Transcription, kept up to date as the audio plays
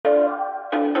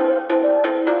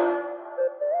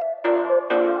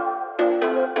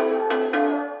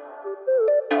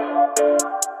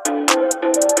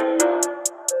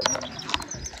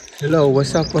Hello,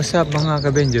 what's up mga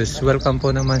kabenjos? Welcome po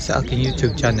naman sa aking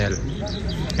YouTube channel.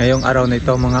 Ngayong araw na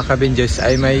ito mga kabenjos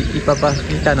ay may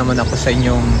ipapakita naman ako sa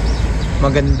inyong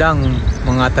magandang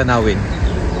mga tanawin.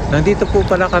 Nandito po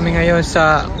pala kami ngayon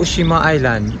sa Oshima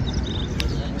Island,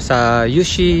 sa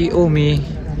Yoshiomi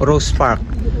Rose Park,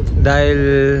 dahil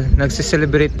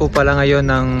nagsiselebrate po pala ngayon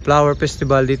ng flower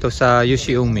festival dito sa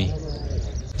Yoshiomi.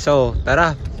 So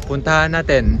tara, puntahan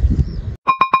natin.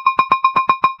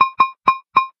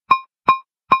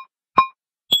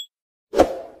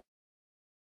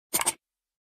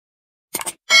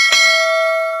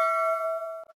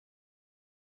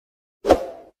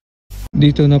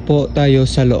 Dito na po tayo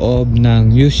sa loob ng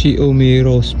Yoshiomi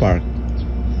Rose Park.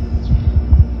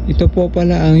 Ito po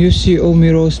pala ang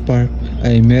Yoshiomi Rose Park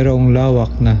ay merong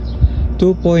lawak na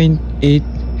 2.8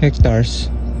 hectares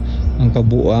ang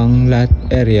kabuang lot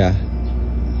area.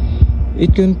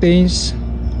 It contains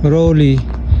roughly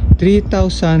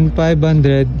 3,500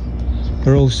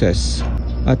 roses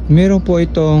at meron po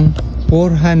itong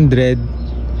 400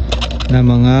 na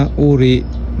mga uri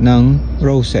ng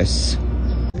roses.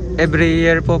 Every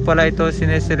year po pala ito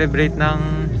sineselebrate ng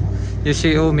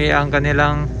Yoshiomi ang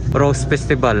kanilang Rose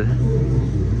Festival.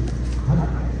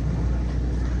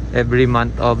 Every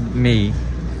month of May.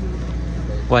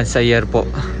 Once a year po.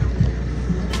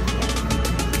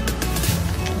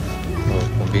 Oh,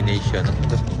 combination.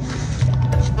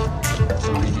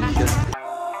 Combination.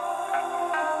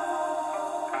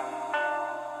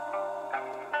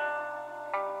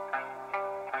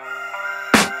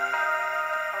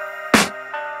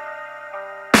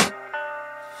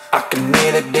 I can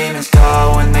hear the demons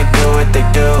call when they do what they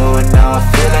do. And now I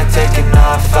feel like taking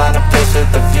off, find a place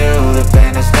with a view. The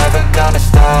pain is never gonna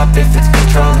stop if it's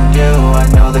controlling you.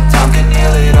 I know that time can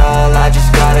heal it all, I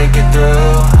just gotta get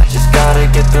through. I just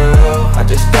gotta get through, I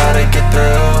just gotta get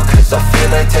through. Cause I feel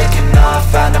like taking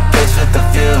off, find a place with a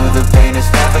view. The pain is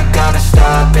never gonna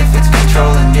stop if it's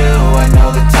controlling you. I know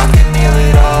that time can heal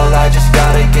it all, I just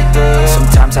gotta get through.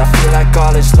 Sometimes I feel like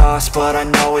all is lost, but I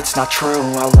know it's not true.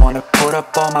 I wanna put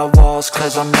up all my walls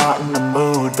cause I'm not in the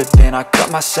mood, but then I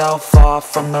cut myself off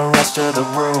from the rest of the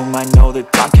room. I know that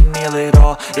time can heal it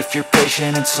all if you're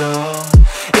patient, and soon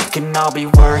it can all be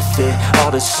worth it,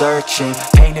 all the searching.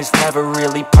 Pain is never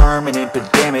really permanent, but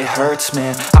damn it hurts,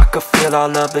 man. I could feel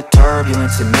all of the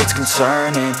turbulence and it's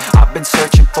concerning. I've been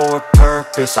searching for a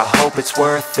purpose, I hope it's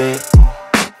worth it.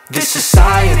 This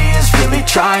society is really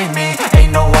trying me.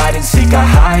 Ain't no hide and seek, I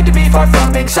hide to be far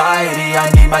from anxiety.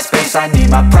 I need my space, I need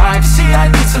my privacy.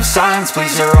 I need some silence,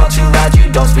 please, you're all too loud.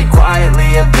 You don't speak quietly,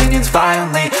 opinions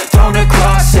violently thrown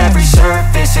across every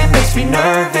surface. It makes me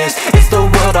nervous, is the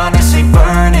world honestly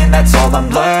burning? That's all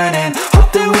I'm learning.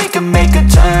 Hope that we can make a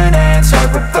turn and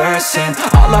start reversing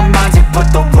all our minds and put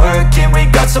the work in. We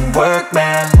got some work,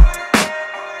 man.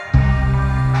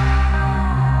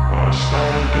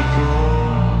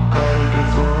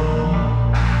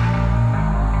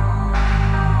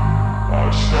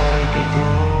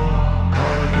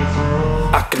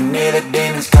 I can hear the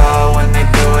demons call when they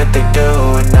do what they do.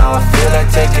 And now I feel like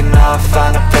taking off,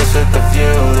 find a place with a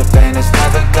view. The pain is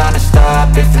never gonna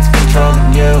stop if it's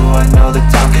controlling you. I know that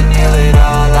time can heal it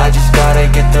all, I just gotta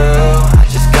get through. I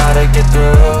just gotta get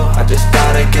through, I just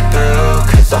gotta get through.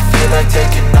 Cause I feel like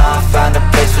taking off, find a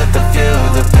place with a view.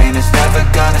 The pain is never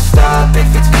gonna stop if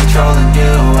it's controlling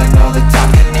you. I know that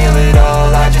time can heal it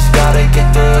all, I just gotta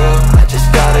get through. I just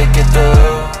gotta get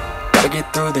through. Gotta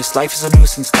get through this, life is a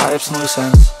nuisance, tie up some loose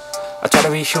ends. I try to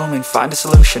be human, find a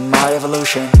solution, my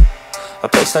evolution. A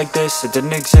place like this, it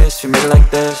didn't exist, we made it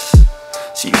like this.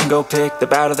 So you can go pick the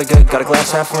bad or the good, got a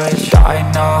glass halfway. I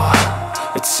know,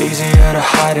 it's easier to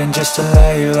hide than just to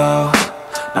lay low.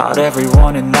 Not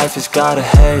everyone in life has got a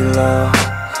halo.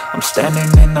 I'm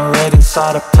standing in the red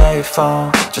inside a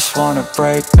payphone, just wanna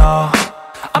break, no.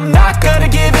 I'm not gonna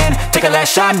give in, take a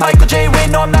last shot, Michael J.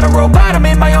 Win. No, I'm not a robot, I'm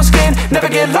in my own skin. Never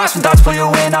get lost when thoughts pull you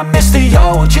in. I miss the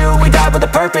old you, we died with a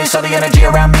purpose. All the energy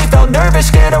around me felt nervous,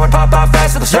 scared I would pop out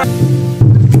fast at the start.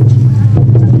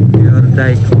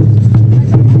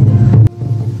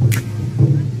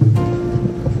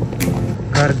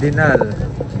 Cardinal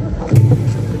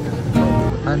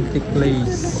Antique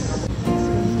Place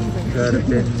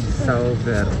Garden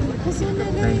Sauber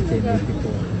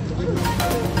 1984.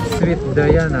 Sweet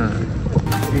Diana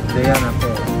po.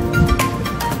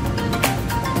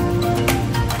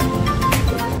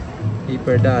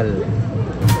 Piperdal.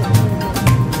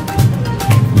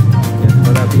 Yan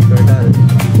pala, Piperdal.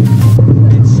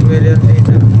 It's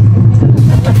Williamina.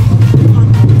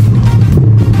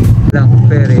 Lang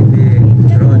Ferry di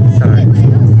Ronsard.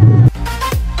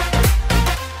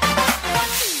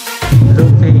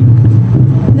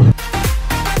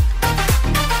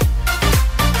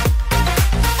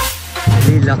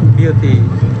 Lilac Beauty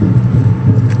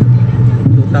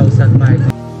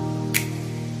 2005.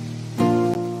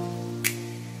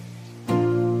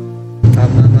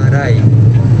 Kamamaray.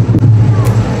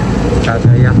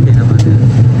 Kagayaki naman yan.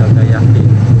 Kagayaki.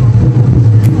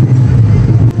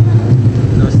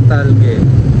 Nostalgia.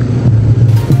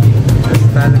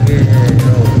 Nostalgia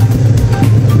Rose.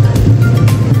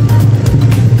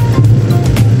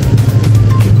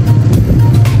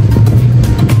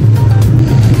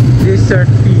 Dessert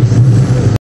piece.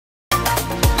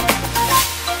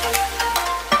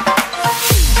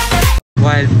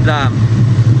 Wild plum.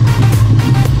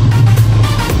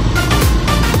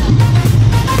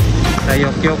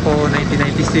 Kyoko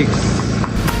 1996.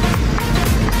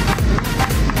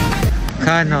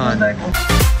 Canon.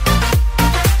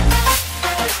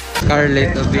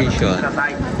 Scarlet Ovation.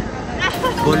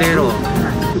 Bolero.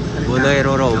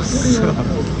 Bolero Rose.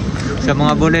 Sa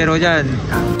mga bolero dyan.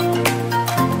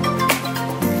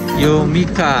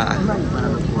 Yumika.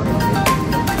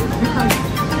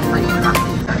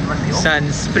 Sun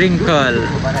Sprinkle.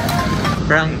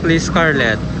 Frankly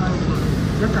Scarlet.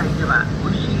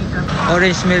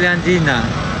 Orange Meliandina.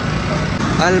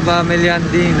 Alba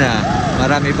Meliandina.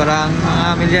 Marami parang mga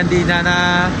Meliandina na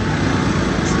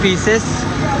species.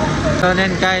 Sonen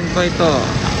kain po ito.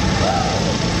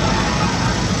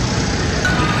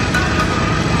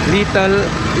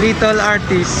 Little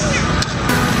Artist.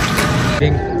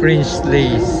 Pink Fringe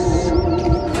Lace.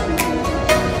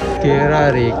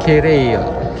 Kerari.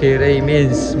 Kereyo. Kerey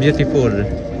means beautiful.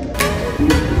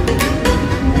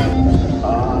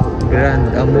 Grand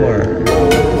Amour.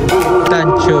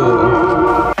 Tancho.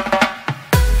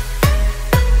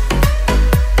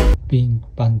 Pink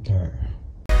Panther.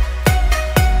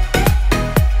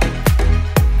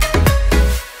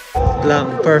 Plum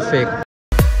Perfect.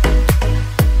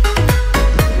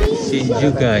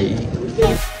 Shinjugai.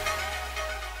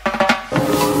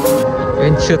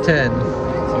 Enchuten.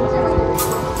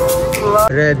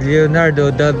 Red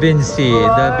Leonardo da Vinci.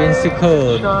 Da Vinci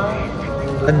Code.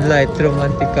 Sunlight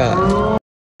Romantica.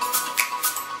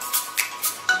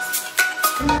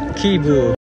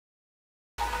 Kibu.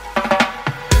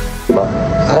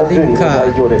 Alinka.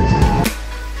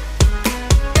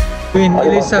 Queen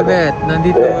Elizabeth.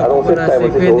 Nandito ako para si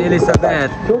Queen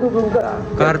Elizabeth.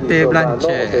 Carte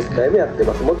Blanche.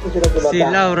 Si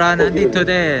Laura nandito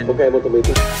din.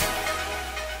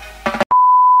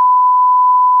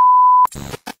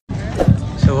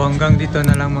 So hanggang dito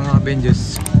na lang mga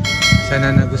Avengers.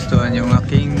 Sana nagustuhan yung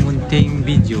aking munting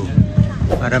video.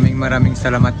 Maraming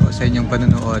salamat po sa inyong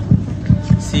panonood.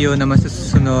 See you naman sa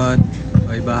susunod.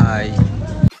 Bye bye.